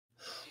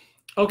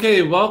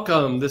Okay,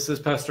 welcome. This is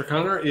Pastor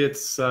Connor.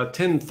 It's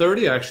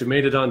 10:30. I actually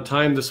made it on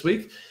time this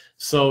week.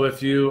 So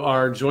if you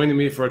are joining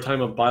me for a time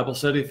of Bible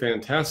study,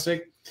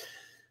 fantastic.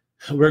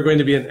 We're going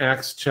to be in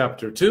Acts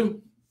chapter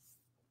 2.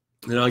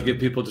 And I'll give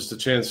people just a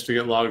chance to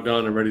get logged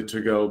on and ready to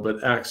go.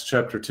 But Acts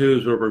chapter 2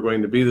 is where we're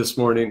going to be this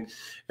morning.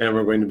 And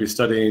we're going to be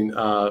studying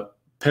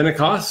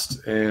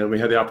Pentecost. And we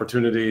had the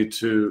opportunity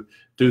to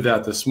do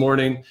that this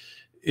morning.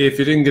 If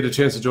you didn't get a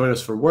chance to join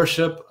us for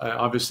worship, I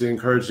obviously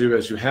encourage you,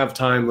 as you have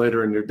time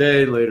later in your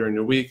day, later in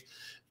your week,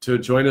 to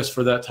join us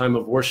for that time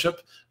of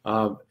worship.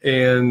 I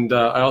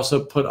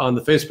also put on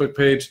the Facebook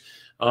page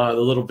the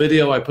little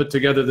video I put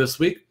together this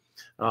week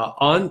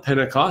on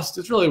Pentecost.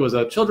 It really was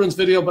a children's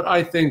video, but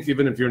I think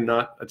even if you're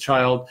not a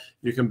child,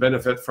 you can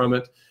benefit from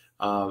it.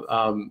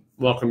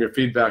 Welcome your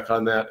feedback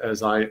on that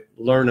as I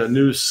learn a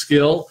new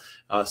skill,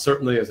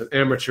 certainly as an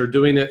amateur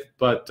doing it,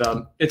 but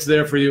it's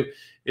there for you.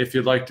 If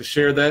you'd like to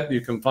share that, you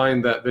can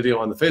find that video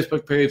on the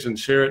Facebook page and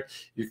share it.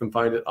 You can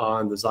find it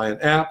on the Zion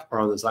app or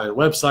on the Zion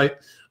website.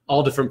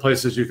 All different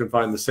places you can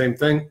find the same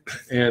thing.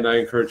 And I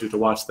encourage you to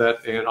watch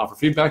that and offer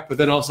feedback, but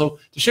then also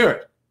to share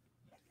it.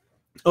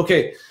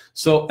 Okay,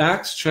 so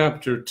Acts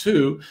chapter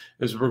 2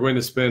 is where we're going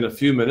to spend a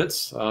few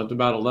minutes,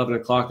 about 11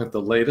 o'clock at the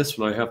latest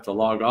when I have to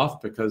log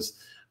off because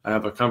I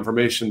have a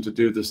confirmation to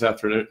do this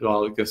afternoon,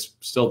 well, I guess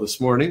still this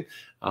morning,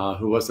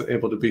 who wasn't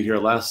able to be here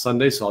last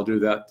Sunday, so I'll do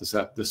that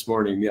this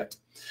morning yet.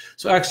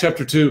 So Acts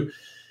chapter 2,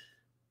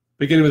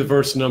 beginning with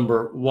verse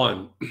number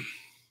 1.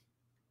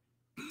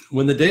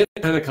 When the day of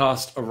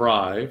Pentecost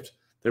arrived,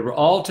 they were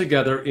all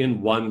together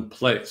in one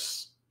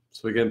place.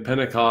 So again,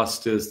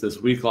 Pentecost is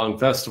this week-long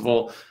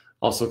festival,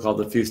 also called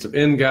the Feast of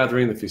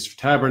Ingathering, the Feast of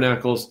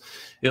Tabernacles.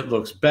 It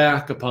looks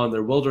back upon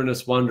their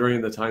wilderness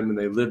wandering, the time when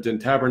they lived in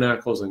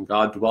tabernacles and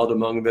God dwelled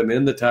among them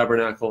in the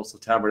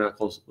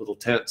tabernacles little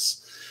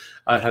tents.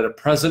 It had a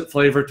present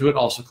flavor to it,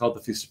 also called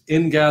the Feast of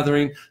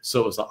Ingathering.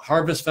 So it was a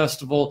harvest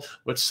festival,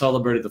 which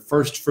celebrated the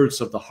first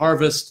fruits of the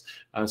harvest.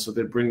 So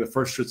they bring the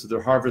first fruits of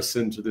their harvest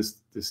into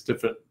this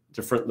different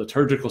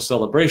liturgical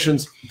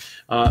celebrations,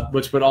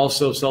 which would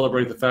also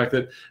celebrate the fact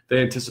that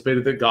they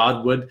anticipated that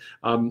God would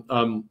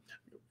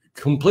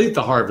complete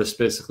the harvest,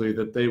 basically,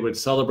 that they would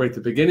celebrate the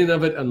beginning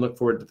of it and look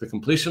forward to the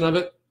completion of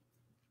it.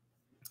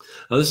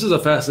 Now, this is a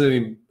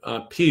fascinating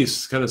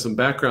piece, kind of some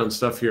background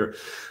stuff here.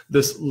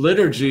 This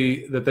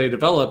liturgy that they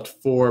developed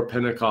for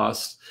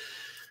Pentecost,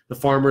 the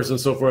farmers and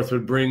so forth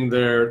would bring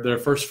their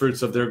first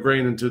fruits of their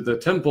grain into the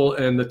temple,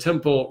 and the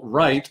temple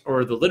rite,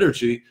 or the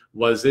liturgy,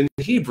 was in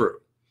Hebrew.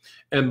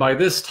 And by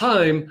this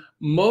time,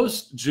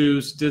 most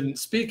Jews didn't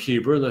speak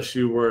Hebrew unless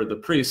you were the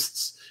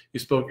priests. You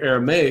spoke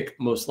Aramaic,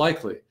 most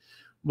likely.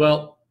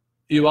 Well,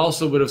 you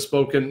also would have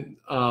spoken,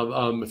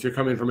 if you're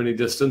coming from any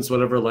distance,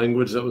 whatever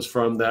language that was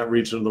from that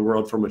region of the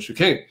world from which you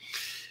came.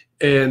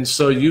 And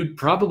so you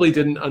probably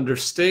didn't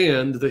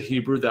understand the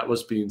Hebrew that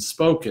was being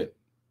spoken.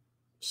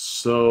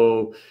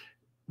 So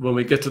when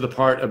we get to the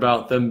part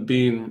about them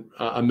being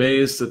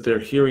amazed that they're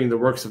hearing the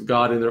works of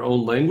God in their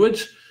own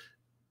language,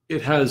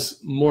 it has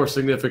more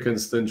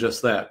significance than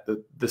just that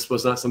this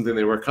was not something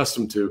they were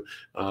accustomed to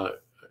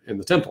in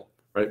the temple,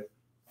 right?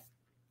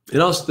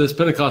 And also, this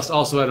Pentecost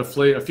also had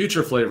a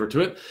future flavor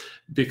to it,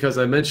 because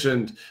I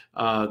mentioned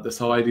this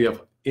whole idea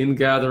of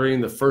ingathering,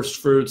 the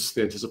first fruits,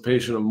 the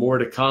anticipation of more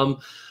to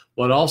come.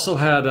 Well, it also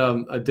had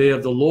a day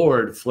of the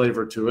Lord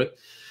flavor to it,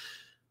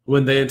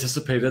 when they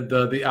anticipated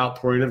the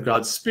outpouring of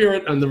God's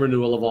Spirit and the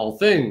renewal of all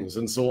things.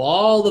 And so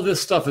all of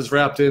this stuff is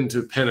wrapped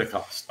into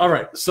Pentecost. All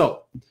right,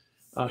 so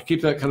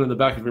keep that kind of in the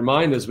back of your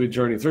mind as we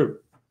journey through.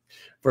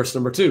 Verse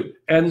number 2,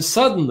 and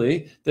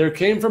suddenly there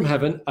came from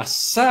heaven a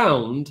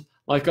sound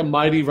like a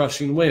mighty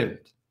rushing wind.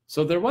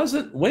 So there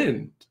wasn't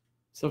wind.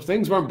 So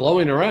things weren't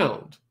blowing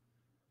around,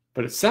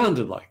 but it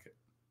sounded like it.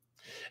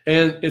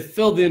 And it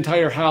filled the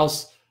entire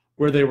house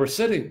where they were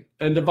sitting,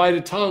 and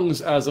divided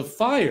tongues as of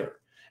fire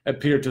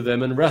appeared to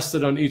them and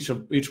rested on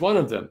each one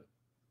of them.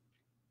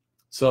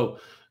 So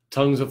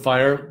tongues of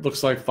fire,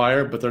 looks like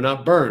fire, but they're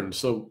not burned.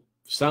 So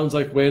sounds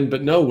like wind,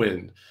 but no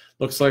wind.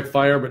 Looks like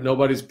fire, but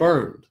nobody's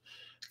burned.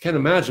 I can't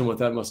imagine what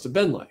that must have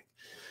been like.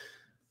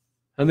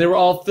 And they were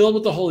all filled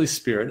with the Holy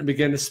Spirit and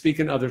began to speak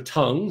in other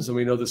tongues. And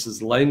we know this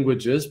is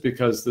languages,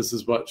 because this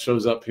is what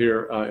shows up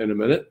here in a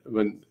minute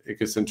when it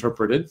gets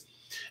interpreted,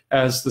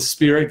 as the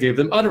Spirit gave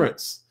them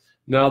utterance.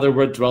 Now there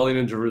were dwelling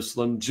in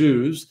Jerusalem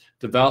Jews,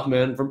 devout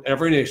men from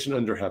every nation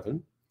under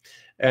heaven.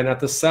 And at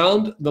the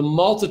sound, the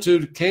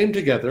multitude came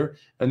together,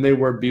 and they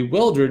were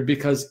bewildered,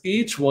 because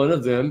each one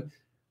of them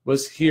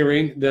was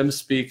hearing them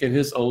speak in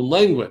his own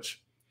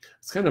language.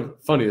 It's kind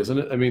of funny, isn't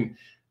it? I mean,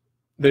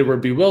 they were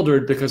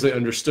bewildered because they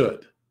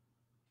understood.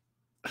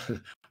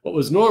 What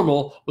was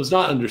normal was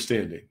not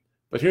understanding.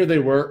 But here they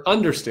were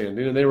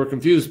understanding, and they were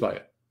confused by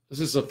it. This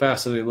is a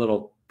fascinating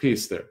little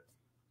piece there.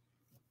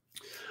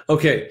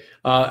 Okay,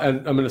 and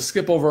I'm going to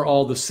skip over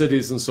all the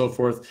cities and so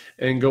forth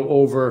and go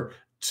over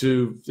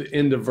to the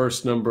end of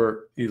verse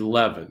number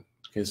 11.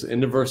 Okay, so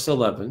end of verse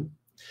 11.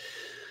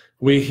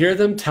 We hear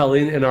them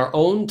telling in our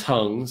own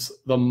tongues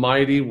the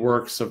mighty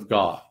works of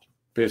God.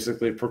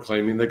 basically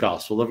proclaiming the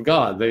gospel of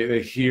God.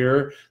 They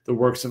hear the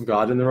works of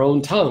God in their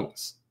own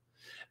tongues.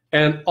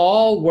 And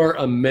all were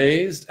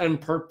amazed and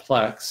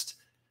perplexed,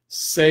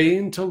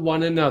 saying to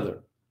one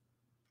another,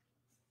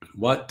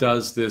 what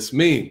does this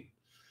mean?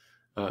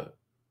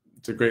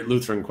 It's a great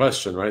Lutheran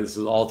question, right? This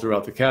is all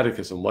throughout the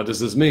Catechism. What does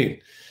this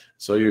mean?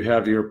 So you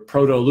have your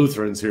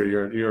proto-Lutherans here,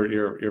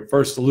 your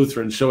first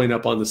Lutherans showing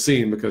up on the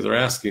scene because they're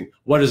asking,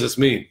 what does this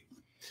mean?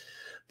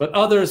 But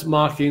others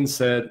mocking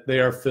said, they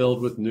are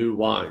filled with new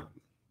wine.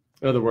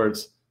 In other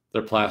words,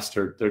 they're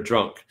plastered, they're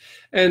drunk.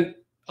 And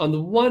on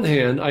the one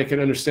hand, I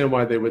can understand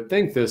why they would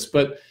think this,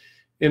 but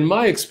in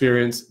my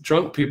experience,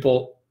 drunk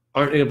people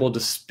aren't able to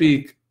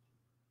speak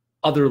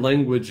other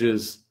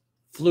languages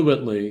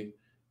fluently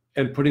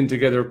and putting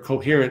together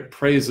coherent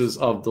praises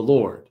of the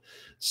Lord.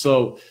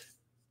 So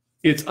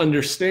it's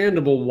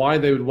understandable why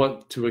they would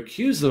want to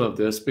accuse them of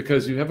this,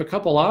 because you have a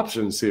couple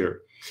options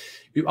here.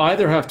 You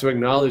either have to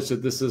acknowledge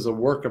that this is a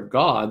work of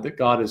God, that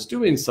God is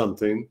doing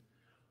something,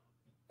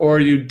 or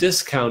you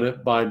discount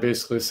it by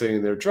basically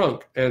saying they're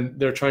drunk, and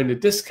they're trying to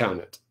discount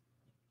it.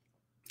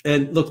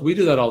 And look, we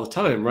do that all the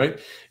time, right?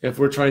 If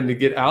we're trying to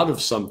get out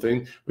of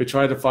something, we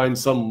try to find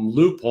some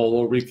loophole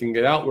where we can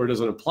get out where it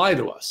doesn't apply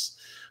to us.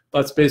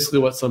 That's basically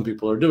what some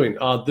people are doing.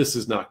 This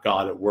is not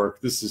God at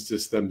work. This is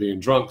just them being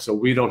drunk, so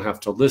we don't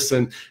have to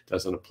listen. It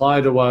doesn't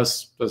apply to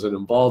us, doesn't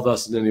involve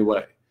us in any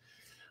way.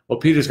 Well,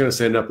 Peter's going to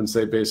stand up and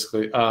say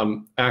basically,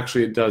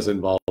 actually it does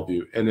involve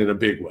you, and in a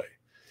big way.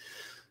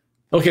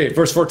 Okay,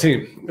 verse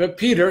 14.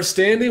 Peter,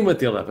 standing with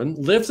the 11,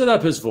 lifted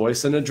up his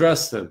voice and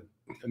addressed them,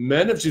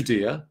 men of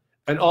Judea,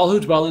 and all who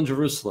dwell in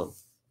Jerusalem.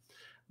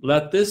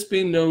 Let this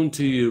be known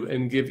to you,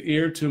 and give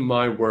ear to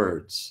my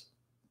words.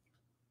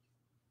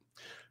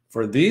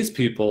 For these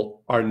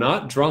people are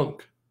not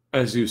drunk,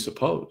 as you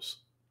suppose,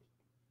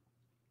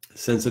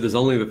 since it is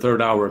only the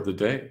third hour of the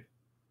day.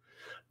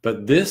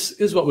 But this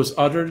is what was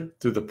uttered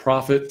through the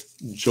prophet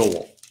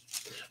Joel.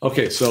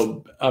 Okay,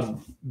 so a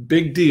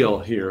big deal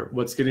here,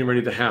 what's getting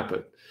ready to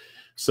happen.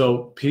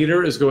 So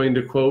Peter is going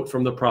to quote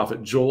from the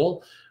prophet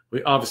Joel.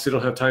 We obviously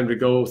don't have time to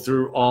go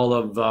through all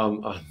of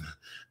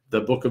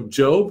the book of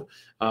Job,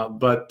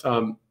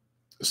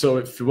 so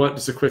if you want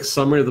just a quick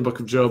summary of the book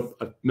of Job,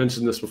 I've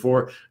mentioned this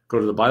before, go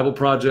to the Bible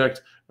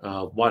Project,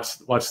 watch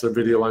their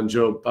video on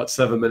Job, about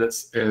 7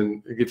 minutes,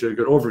 and it gives you a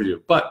good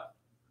overview. But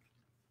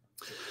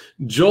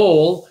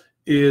Joel,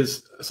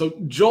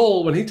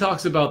 when he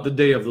talks about the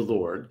day of the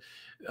Lord,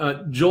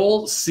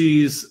 Joel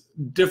sees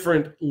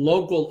different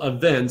local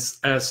events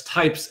as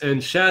types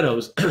and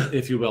shadows,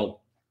 if you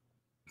will,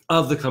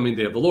 of the coming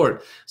day of the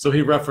Lord. So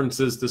he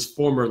references this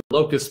former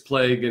locust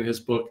plague in his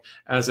book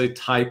as a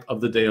type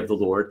of the day of the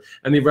Lord.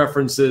 And he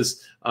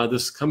references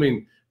this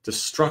coming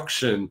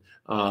destruction,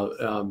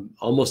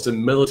 almost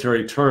in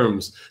military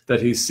terms,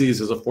 that he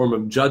sees as a form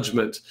of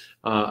judgment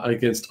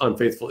against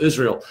unfaithful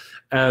Israel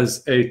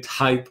as a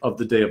type of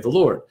the day of the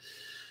Lord.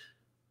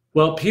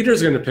 Well,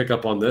 Peter's going to pick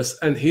up on this,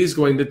 and he's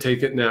going to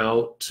take it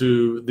now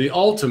to the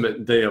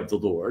ultimate day of the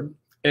Lord,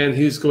 and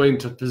he's going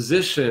to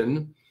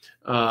position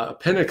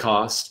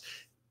Pentecost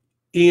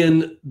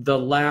in the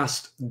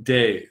last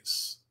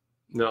days.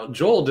 Now,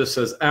 Joel just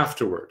says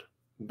afterward,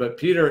 but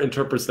Peter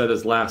interprets that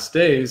as last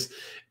days.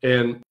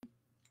 And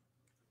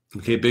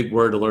okay, big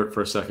word alert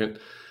for a second.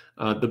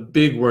 The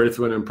big word, if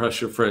you want to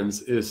impress your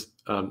friends, is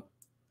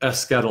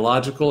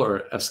eschatological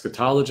or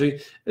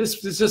eschatology.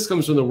 This just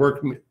comes from the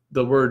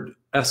word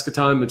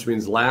eschaton, which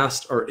means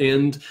last or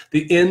end.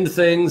 The end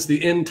things,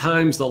 the end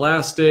times, the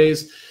last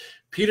days.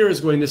 Peter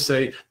is going to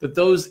say that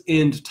those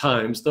end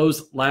times,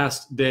 those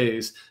last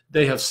days,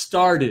 they have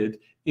started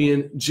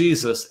in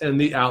Jesus and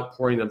the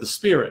outpouring of the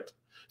Spirit.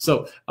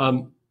 So,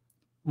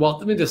 well,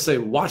 let me just say,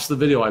 watch the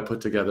video I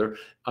put together,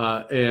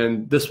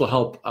 and this will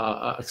help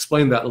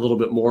explain that a little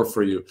bit more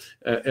for you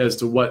as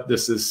to what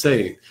this is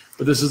saying.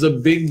 But this is a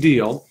big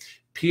deal.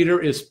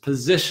 Peter is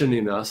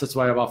positioning us. That's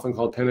why I've often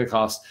called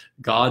Pentecost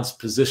God's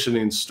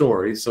positioning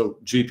story. So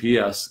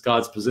GPS,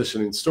 God's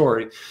positioning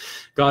story.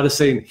 God is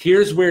saying,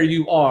 here's where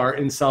you are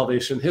in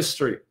salvation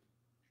history.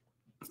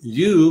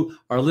 You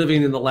are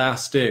living in the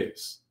last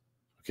days.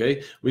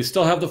 Okay, we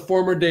still have the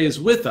former days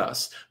with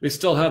us. We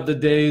still have the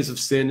days of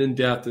sin and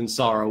death and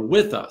sorrow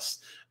with us.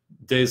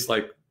 Days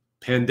like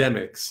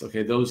pandemics,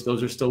 okay, those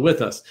are still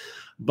with us.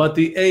 But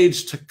the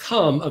age to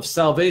come of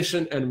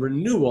salvation and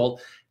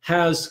renewal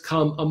has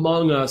come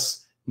among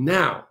us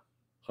now,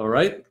 all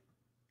right?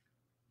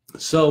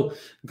 So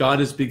God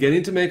is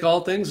beginning to make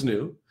all things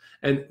new,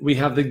 and we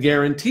have the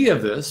guarantee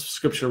of this,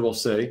 Scripture will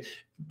say,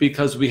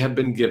 because we have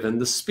been given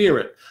the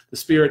Spirit. The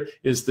Spirit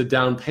is the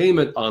down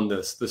payment on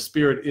this. The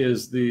Spirit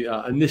is the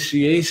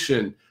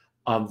initiation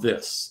of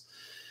this.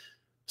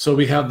 So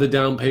we have the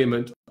down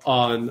payment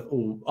on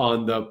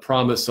the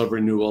promise of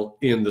renewal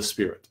in the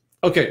Spirit.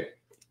 Okay.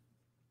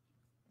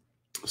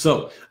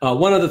 So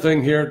one other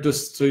thing here,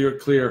 just so you're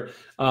clear,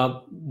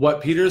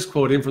 what Peter is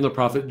quoting from the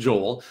prophet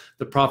Joel.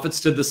 The prophets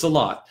did this a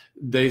lot.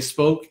 They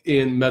spoke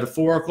in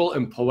metaphorical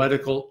and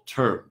poetical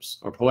terms,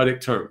 or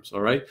poetic terms, all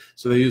right?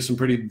 So they use some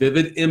pretty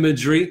vivid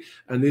imagery,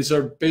 and these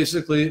are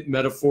basically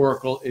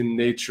metaphorical in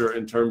nature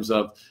in terms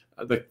of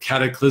the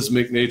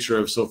cataclysmic nature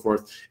of so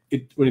forth.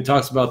 When he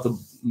talks about the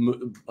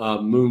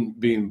moon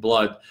being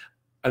blood,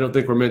 I don't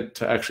think we're meant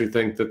to actually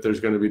think that there's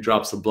going to be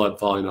drops of blood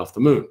falling off the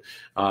moon.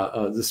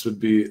 This would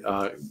be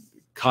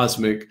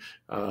cosmic,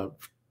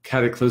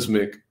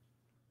 cataclysmic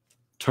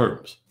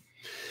terms.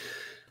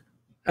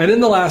 And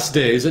in the last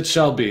days it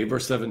shall be,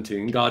 verse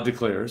 17, God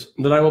declares,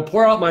 that I will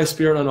pour out my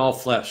spirit on all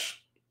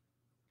flesh.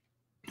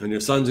 And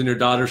your sons and your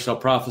daughters shall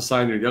prophesy,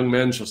 and your young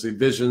men shall see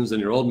visions, and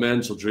your old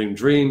men shall dream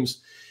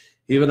dreams,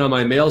 even on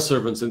my male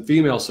servants and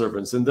female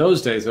servants. In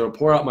those days I will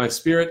pour out my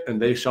spirit, and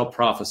they shall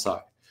prophesy.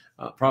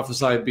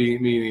 Prophesy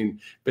meaning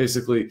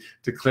basically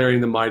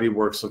declaring the mighty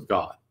works of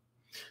God.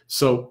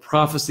 So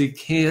prophecy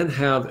can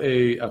have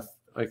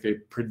like a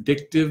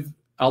predictive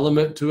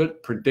element to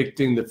it,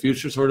 predicting the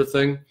future sort of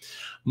thing.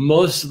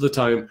 Most of the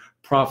time,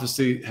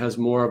 prophecy has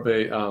more of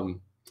a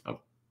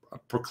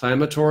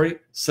proclamatory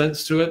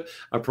sense to it,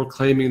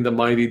 proclaiming the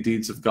mighty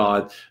deeds of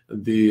God,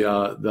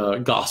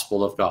 the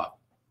gospel of God.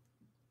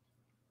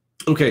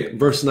 Okay,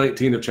 verse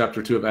 19 of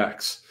chapter 2 of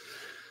Acts.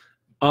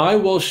 I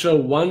will show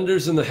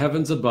wonders in the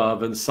heavens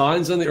above and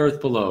signs on the earth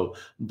below,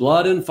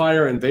 blood and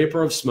fire and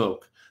vapor of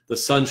smoke. The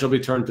sun shall be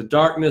turned to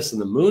darkness and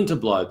the moon to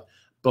blood,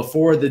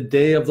 before the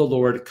day of the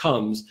Lord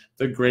comes,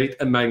 the great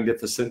and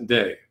magnificent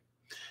day.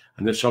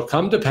 And it shall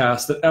come to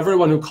pass that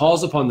everyone who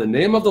calls upon the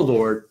name of the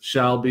Lord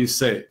shall be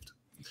saved.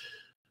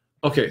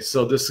 Okay,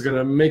 so this is going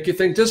to make you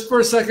think just for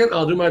a second.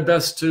 I'll do my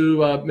best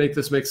to make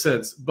this make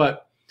sense.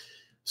 But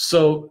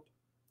so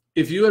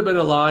if you had been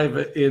alive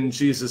in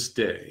Jesus'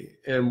 day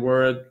and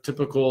were a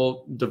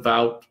typical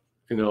devout,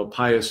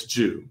 pious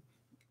Jew,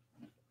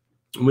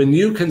 when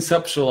you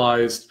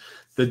conceptualized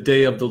the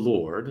day of the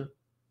Lord,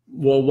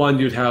 well, one,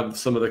 you'd have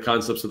some of the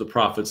concepts of the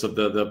prophets of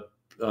the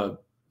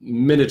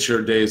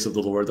miniature days of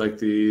the Lord, like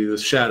the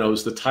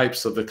shadows, the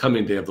types of the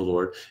coming day of the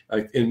Lord,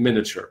 like in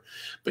miniature.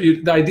 But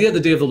the idea of the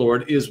day of the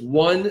Lord is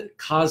one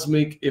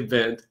cosmic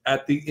event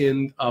at the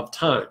end of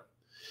time.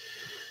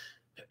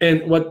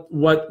 And what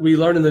we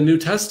learn in the New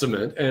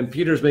Testament, and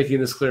Peter's making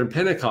this clear in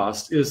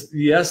Pentecost, is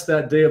yes,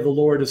 that day of the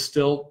Lord is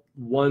still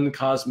one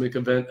cosmic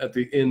event at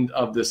the end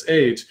of this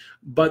age,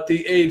 but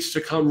the age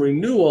to come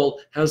renewal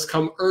has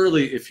come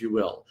early, if you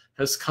will,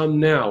 has come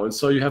now. And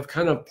so you have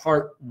kind of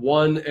part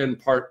one and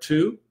part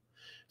two.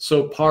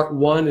 So part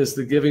one is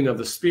the giving of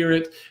the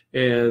Spirit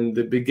and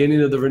the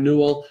beginning of the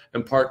renewal,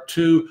 and part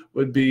two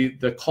would be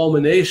the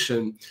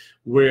culmination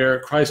where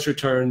Christ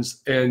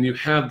returns and you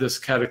have this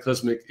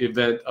cataclysmic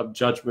event of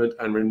judgment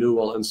and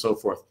renewal and so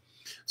forth.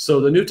 So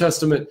the New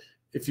Testament,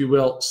 if you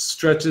will,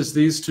 stretches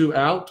these two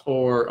out,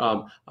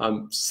 or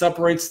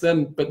separates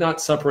them, but not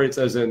separates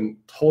as in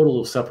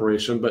total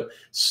separation, but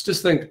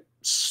just think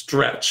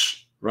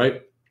stretch,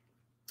 right?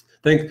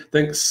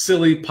 Think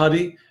silly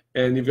putty,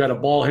 and you've got a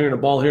ball here and a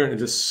ball here, and it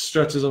just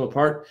stretches them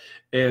apart.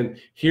 And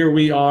here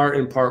we are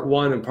in part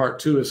one, and part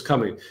two is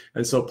coming.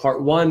 And so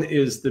part one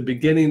is the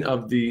beginning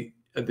of the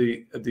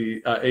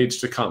age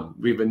to come.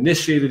 We've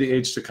initiated the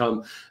age to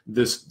come.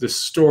 This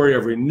story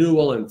of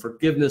renewal and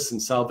forgiveness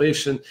and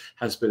salvation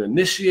has been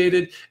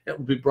initiated. It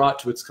will be brought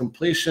to its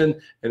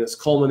completion and its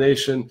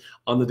culmination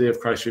on the day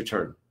of Christ's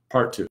return.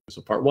 Part two.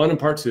 So part one and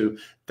part two,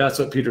 that's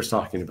what Peter's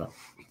talking about.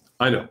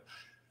 I know,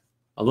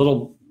 a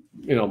little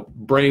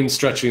brain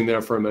stretching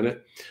there for a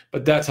minute,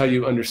 but that's how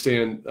you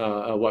understand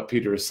what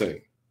Peter is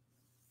saying.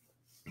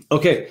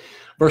 Okay,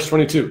 verse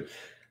 22.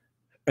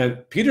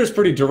 And Peter's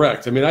pretty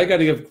direct. I mean, I got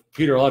to give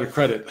Peter a lot of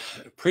credit.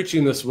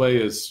 Preaching this way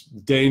is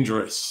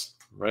dangerous,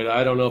 right?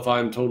 I don't know if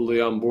I'm totally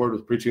on board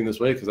with preaching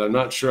this way, because I'm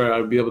not sure I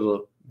would be able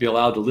to be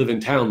allowed to live in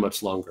town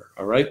much longer,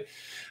 all right?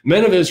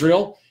 Men of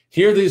Israel,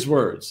 hear these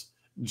words.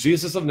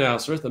 Jesus of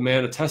Nazareth, a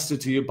man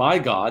attested to you by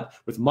God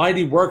with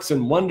mighty works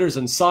and wonders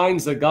and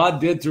signs that God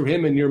did through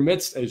him in your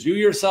midst, as you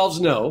yourselves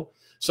know.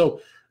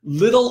 So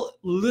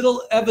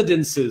little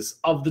evidences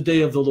of the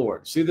day of the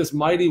Lord. See this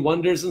mighty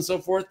wonders and so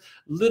forth?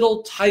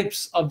 Little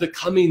types of the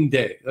coming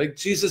day. Like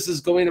Jesus is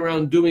going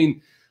around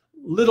doing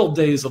little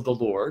days of the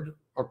Lord,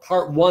 or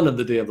part one of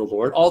the day of the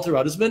Lord, all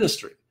throughout his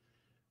ministry.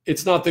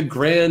 It's not the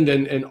grand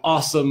and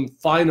awesome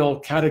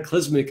final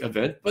cataclysmic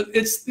event, but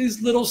it's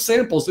these little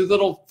samples, these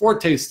little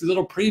foretastes, these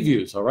little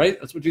previews, all right?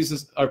 That's what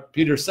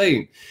Peter's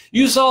saying.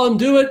 You saw him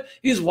do it.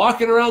 He's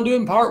walking around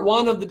doing part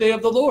one of the day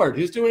of the Lord.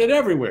 He's doing it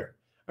everywhere.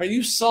 All right?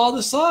 You saw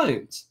the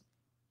signs.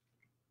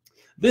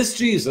 This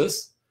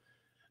Jesus,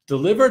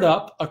 delivered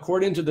up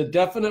according to the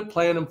definite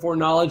plan and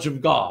foreknowledge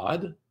of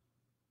God.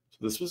 So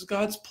this was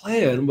God's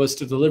plan, was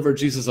to deliver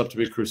Jesus up to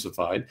be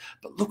crucified.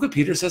 But look what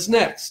Peter says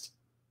next.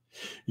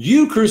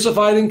 You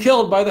crucified and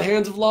killed by the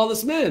hands of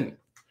lawless men.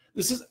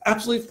 This is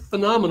absolutely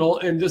phenomenal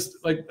and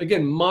just, like,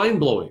 again,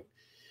 mind-blowing.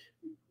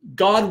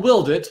 God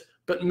willed it,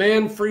 but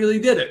man freely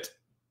did it.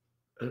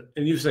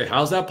 And you say,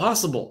 how's that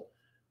possible?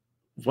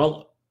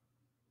 Well,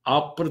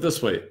 I'll put it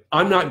this way.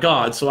 I'm not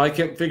God, so I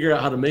can't figure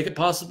out how to make it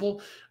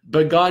possible,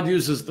 but God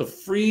uses the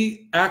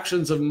free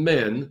actions of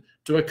men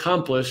to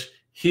accomplish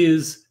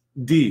his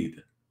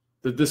deed.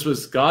 That this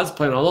was God's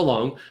plan all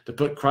along, to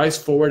put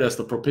Christ forward as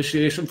the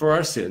propitiation for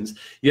our sins,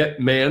 yet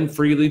man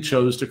freely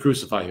chose to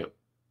crucify him.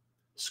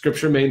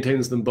 Scripture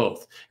maintains them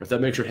both. If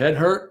that makes your head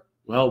hurt,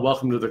 well,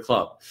 welcome to the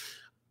club.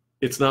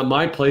 It's not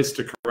my place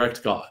to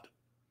correct God.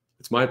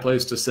 It's my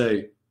place to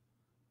say,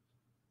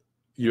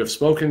 you have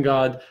spoken,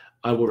 God.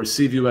 I will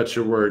receive you at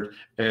your word,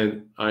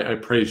 and I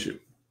praise you.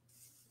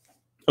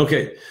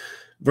 Okay,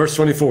 verse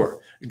 24.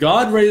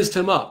 God raised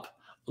him up,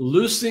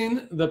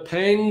 loosing the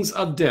pangs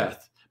of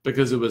death,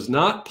 because it was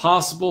not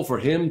possible for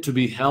him to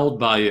be held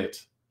by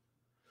it.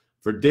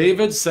 For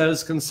David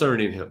says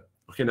concerning him.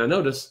 Okay, now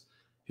notice,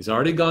 he's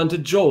already gone to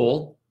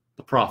Joel,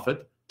 the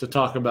prophet, to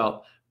talk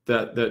about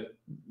that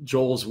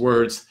Joel's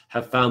words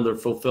have found their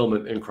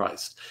fulfillment in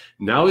Christ.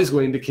 Now he's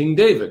going to King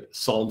David,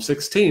 Psalm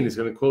 16. He's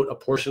going to quote a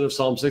portion of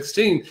Psalm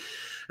 16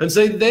 and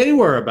say they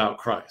were about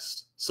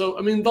Christ. So,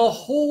 I mean, the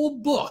whole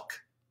book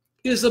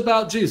is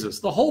about Jesus,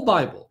 the whole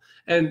Bible.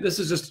 And this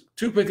is just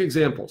two quick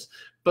examples.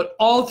 But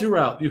all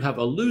throughout, you have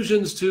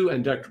allusions to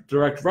and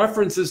direct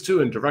references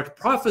to and direct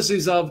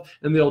prophecies of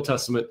in the Old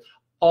Testament,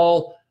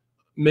 all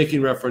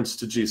making reference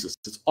to Jesus.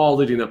 It's all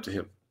leading up to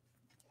him.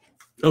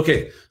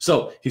 Okay,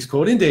 so he's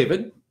quoting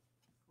David,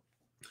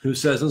 who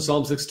says in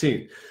Psalm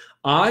 16,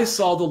 I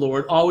saw the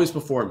Lord always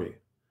before me,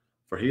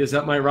 for he is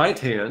at my right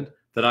hand,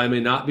 that I may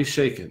not be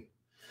shaken.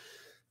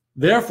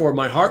 Therefore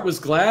my heart was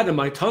glad and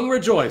my tongue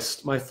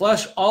rejoiced. My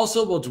flesh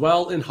also will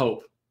dwell in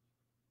hope.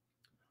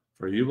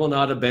 For you will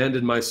not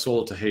abandon my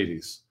soul to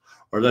Hades,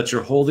 or let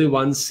your Holy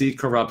One see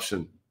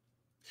corruption.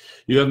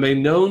 You have made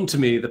known to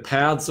me the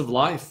paths of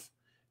life.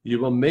 You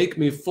will make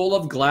me full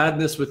of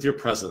gladness with your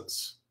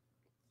presence.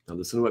 Now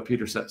listen to what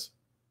Peter says.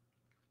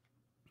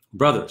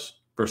 Brothers,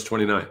 verse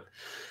 29,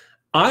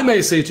 I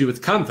may say to you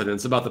with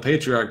confidence about the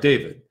patriarch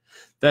David,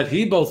 that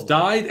he both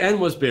died and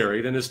was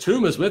buried, and his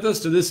tomb is with us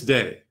to this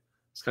day.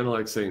 It's kind of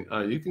like saying,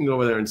 you can go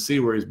over there and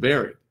see where he's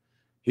buried.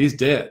 He's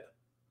dead.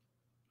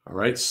 All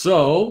right,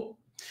 so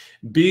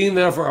being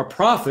therefore a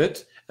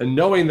prophet, and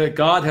knowing that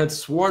God had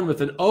sworn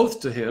with an oath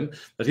to him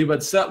that he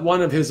would set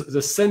one of his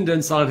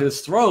descendants on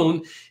his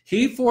throne,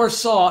 he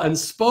foresaw and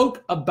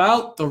spoke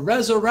about the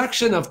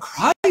resurrection of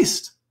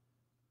Christ,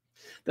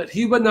 that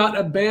he would not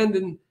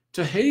abandon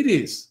to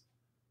Hades,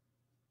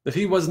 that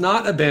he was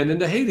not abandoned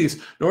to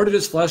Hades, nor did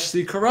his flesh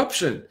see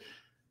corruption.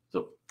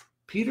 So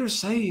Peter's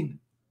saying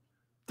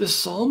this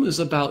psalm is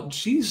about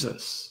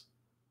Jesus.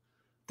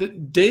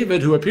 That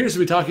David, who appears to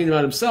be talking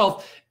about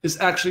himself, is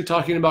actually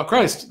talking about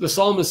Christ. The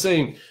psalm is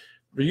saying,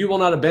 you will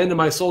not abandon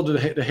my soul to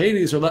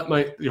Hades, or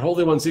let your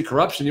Holy One see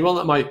corruption. You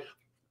won't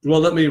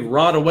let me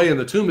rot away in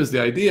the tomb is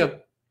the idea.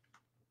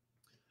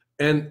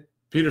 And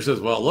Peter says,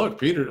 well, look,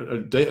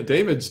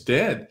 David's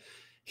dead.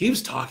 He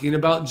was talking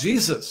about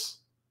Jesus.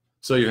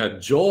 So you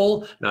had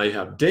Joel, now you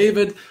have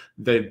David.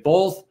 They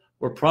both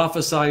were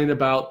prophesying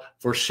about,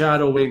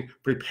 foreshadowing,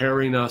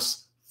 preparing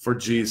us for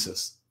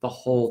Jesus. The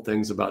whole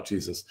thing's about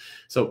Jesus.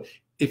 So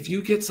if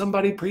you get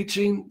somebody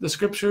preaching the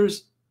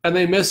scriptures and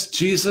they miss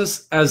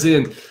Jesus, as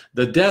in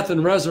the death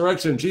and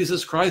resurrection of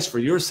Jesus Christ for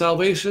your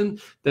salvation,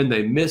 then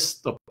they miss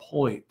the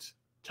point.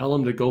 Tell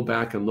them to go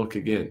back and look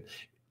again.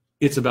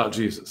 It's about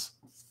Jesus.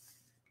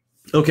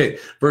 Okay,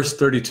 verse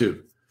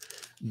 32.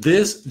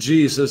 This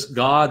Jesus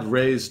God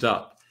raised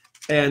up,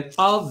 and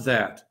of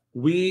that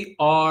we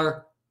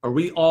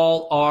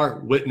all are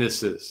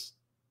witnesses.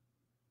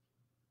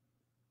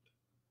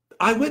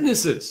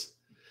 Eyewitnesses.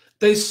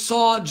 They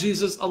saw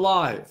Jesus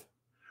alive,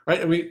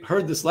 right? And we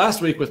heard this last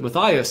week with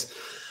Matthias,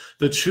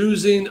 the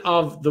choosing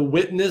of the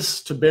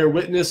witness to bear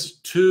witness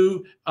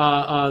to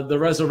the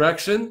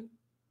resurrection.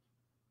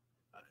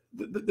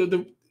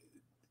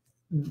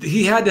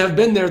 He had to have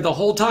been there the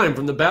whole time,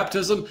 from the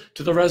baptism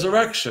to the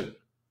resurrection,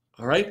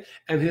 all right?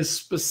 And his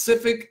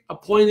specific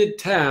appointed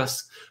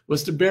task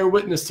was to bear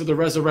witness to the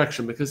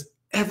resurrection, because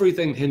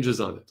everything hinges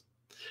on it.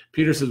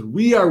 Peter says,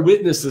 we are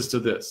witnesses to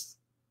this.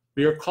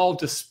 We are called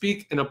to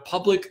speak in a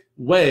public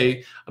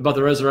way about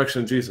the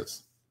resurrection of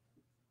Jesus.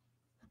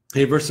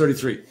 Hey, verse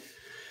 33.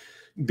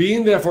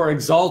 Being therefore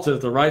exalted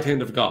at the right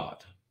hand of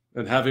God,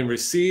 and having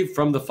received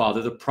from the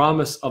Father the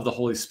promise of the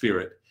Holy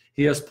Spirit,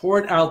 he has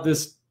poured out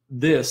this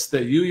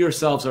that you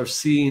yourselves are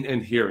seeing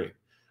and hearing.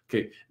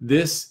 Okay,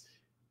 this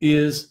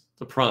is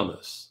the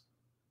promise.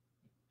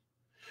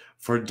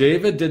 For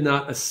David did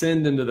not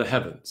ascend into the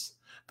heavens,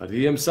 but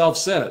he himself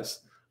says,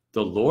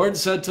 the Lord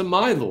said to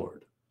my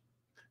Lord,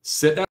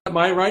 sit at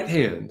my right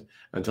hand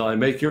until I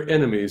make your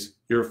enemies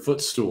your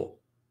footstool.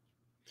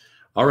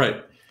 All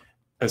right.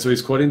 And so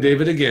he's quoting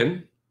David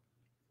again.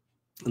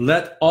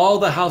 Let all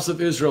the house of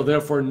Israel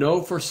therefore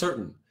know for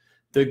certain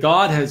that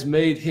God has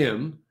made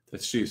him,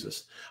 that's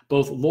Jesus,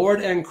 both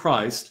Lord and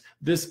Christ,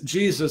 this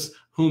Jesus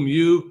whom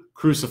you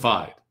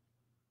crucified.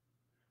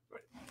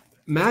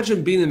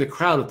 Imagine being in the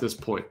crowd at this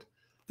point.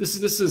 This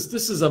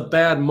is a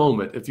bad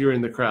moment if you're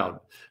in the crowd,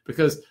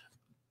 because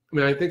I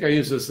mean, I think I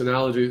used this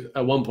analogy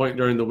at one point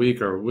during the week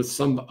or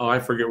with I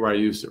forget where I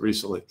used it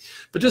recently.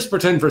 But just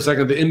pretend for a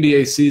second the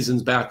NBA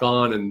season's back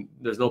on and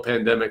there's no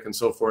pandemic and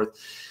so forth.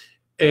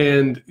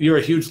 And you're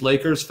a huge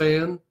Lakers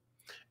fan.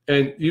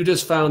 And you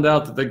just found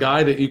out that the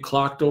guy that you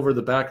clocked over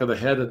the back of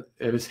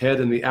his head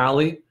in the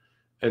alley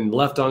and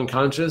left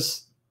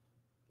unconscious,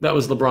 that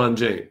was LeBron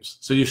James.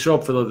 So you show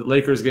up for the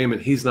Lakers game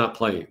and he's not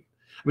playing.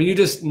 I mean, you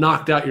just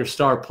knocked out your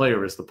star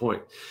player is the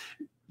point.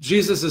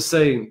 Jesus is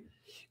saying,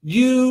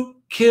 you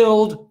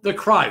killed the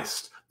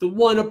Christ, the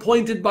one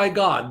appointed by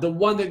God, the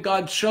one that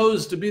God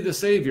chose to be the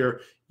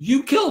Savior.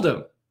 You killed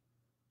him,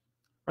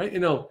 right?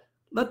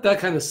 Let that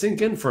kind of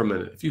sink in for a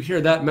minute. If you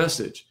hear that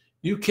message,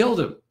 you killed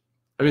him.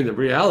 I mean, the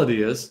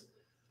reality is,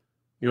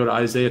 you go to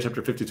Isaiah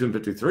chapter 52 and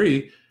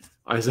 53,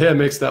 Isaiah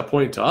makes that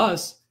point to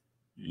us.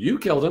 You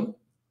killed him.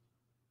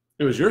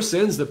 It was your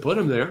sins that put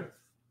him there,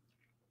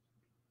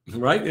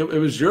 right? It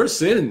was your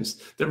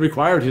sins that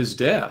required his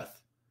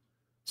death.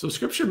 So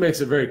Scripture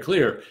makes it very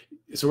clear.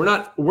 So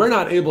we're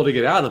not able to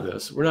get out of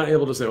this. We're not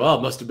able to say, well,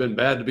 it must have been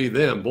bad to be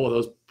them. Boy,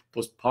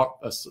 those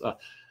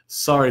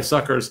sorry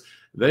suckers,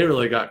 they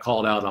really got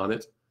called out on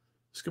it.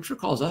 Scripture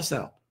calls us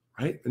out,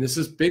 right? And it's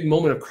this big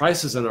moment of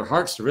crisis in our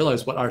hearts to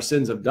realize what our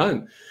sins have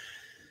done.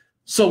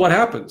 So what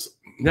happens?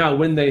 Now,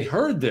 when they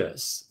heard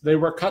this, they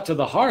were cut to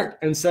the heart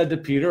and said to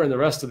Peter and the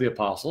rest of the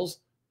apostles,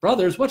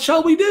 brothers, what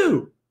shall we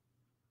do?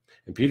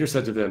 And Peter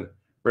said to them,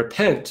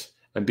 repent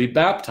and be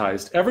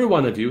baptized, every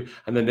one of you,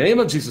 in the name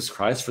of Jesus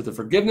Christ for the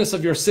forgiveness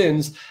of your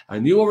sins,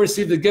 and you will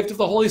receive the gift of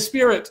the Holy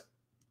Spirit.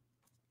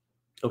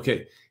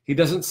 Okay, he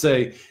doesn't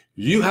say,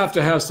 you have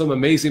to have some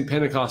amazing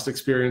Pentecost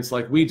experience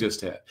like we just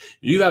had.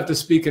 You have to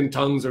speak in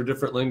tongues or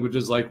different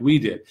languages like we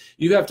did.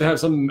 You have to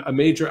have a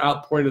major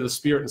outpouring of the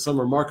Spirit and some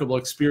remarkable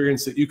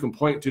experience that you can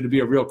point to be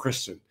a real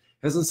Christian.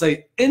 He doesn't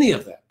say any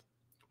of that.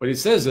 What he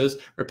says is,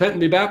 repent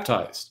and be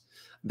baptized.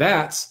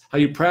 That's how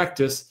you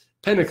practice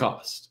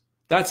Pentecost.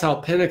 That's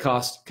how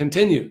Pentecost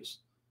continues.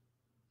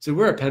 So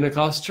we're a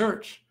Pentecost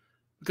church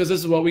because this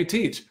is what we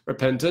teach,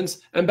 repentance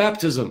and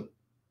baptism.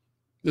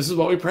 This is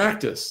what we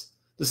practice.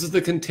 This is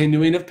the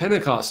continuing of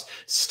Pentecost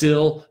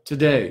still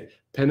today.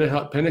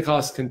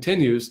 Pentecost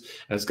continues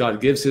as God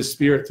gives his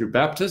Spirit through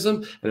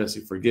baptism and as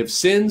he forgives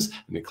sins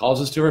and he calls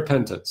us to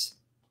repentance.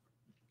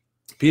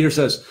 Peter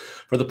says,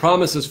 for the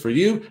promise is for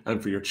you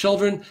and for your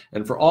children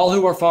and for all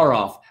who are far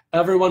off,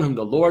 everyone whom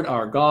the Lord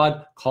our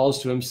God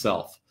calls to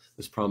himself.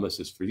 This promise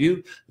is for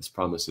you. This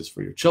promise is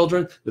for your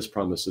children. This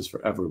promise is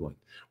for everyone.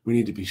 We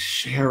need to be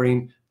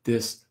sharing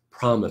this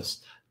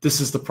promise.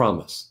 This is the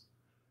promise.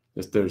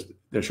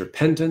 There's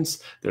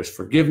repentance, there's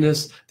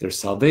forgiveness, there's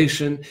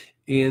salvation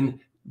in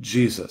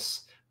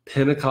Jesus.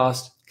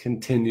 Pentecost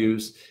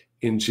continues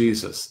in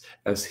Jesus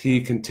as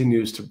he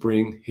continues to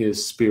bring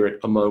his Spirit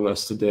among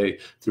us today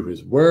through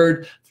his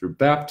word, through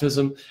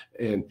baptism,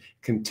 and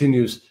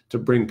continues to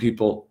bring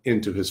people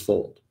into his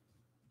fold.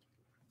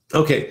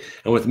 Okay,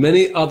 and with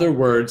many other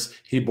words,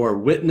 he bore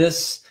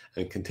witness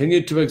and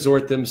continued to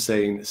exhort them,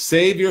 saying,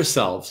 save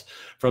yourselves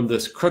from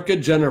this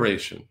crooked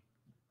generation.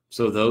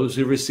 So those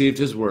who received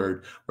his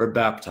word were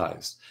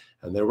baptized,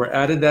 and there were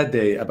added that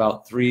day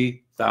about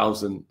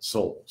 3,000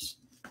 souls.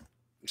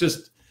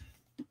 Just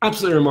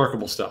absolutely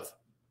remarkable stuff.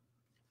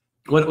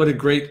 What a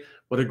great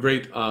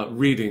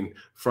reading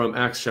from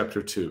Acts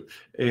chapter 2.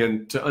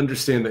 And to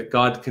understand that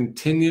God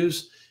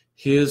continues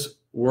his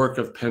work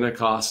of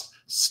Pentecost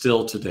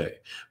still today.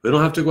 We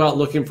don't have to go out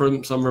looking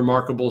for some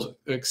remarkable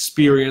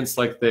experience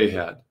like they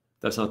had.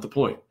 That's not the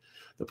point.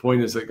 The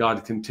point is that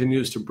God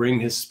continues to bring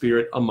his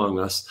Spirit among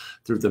us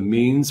through the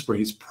means where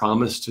he's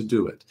promised to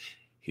do it.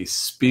 He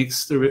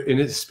speaks through it, and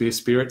his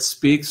Spirit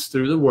speaks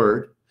through the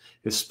word.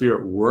 His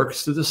Spirit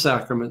works through the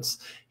sacraments.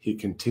 He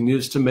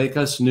continues to make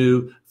us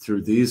new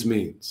through these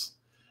means.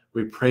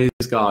 We praise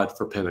God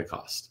for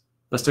Pentecost.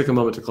 Let's take a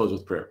moment to close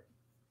with prayer.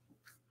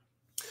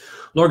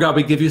 Lord God,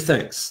 we give you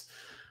thanks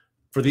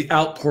for the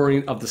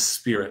outpouring of the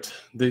Spirit,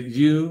 that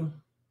you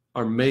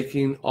are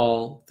making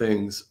all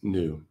things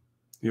new.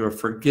 You are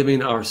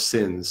forgiving our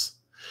sins,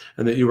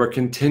 and that you are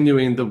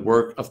continuing the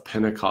work of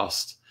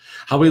Pentecost.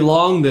 How we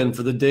long then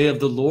for the day of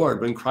the Lord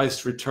when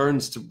Christ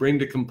returns to bring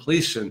to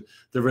completion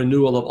the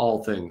renewal of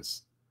all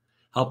things.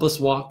 Help us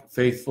walk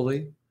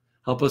faithfully.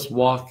 Help us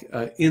walk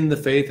in the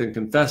faith and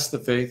confess the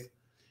faith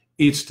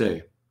each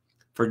day.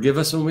 Forgive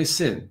us when we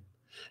sin,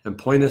 and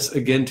point us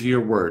again to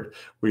your word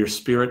where your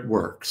Spirit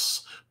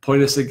works.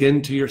 Point us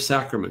again to your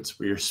sacraments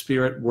where your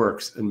Spirit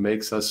works and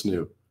makes us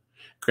new.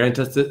 Grant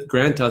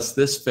us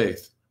this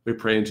faith, we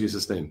pray in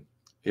Jesus' name.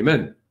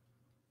 Amen.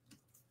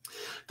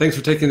 Thanks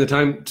for taking the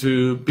time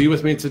to be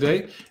with me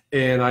today.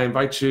 And I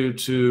invite you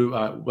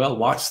to,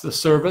 watch the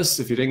service.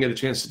 If you didn't get a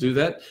chance to do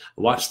that,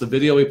 watch the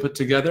video we put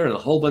together and a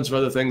whole bunch of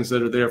other things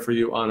that are there for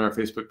you on our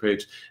Facebook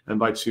page. I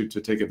invite you to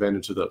take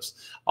advantage of those.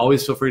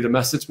 Always feel free to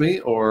message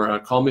me or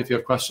call me if you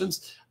have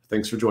questions.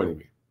 Thanks for joining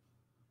me.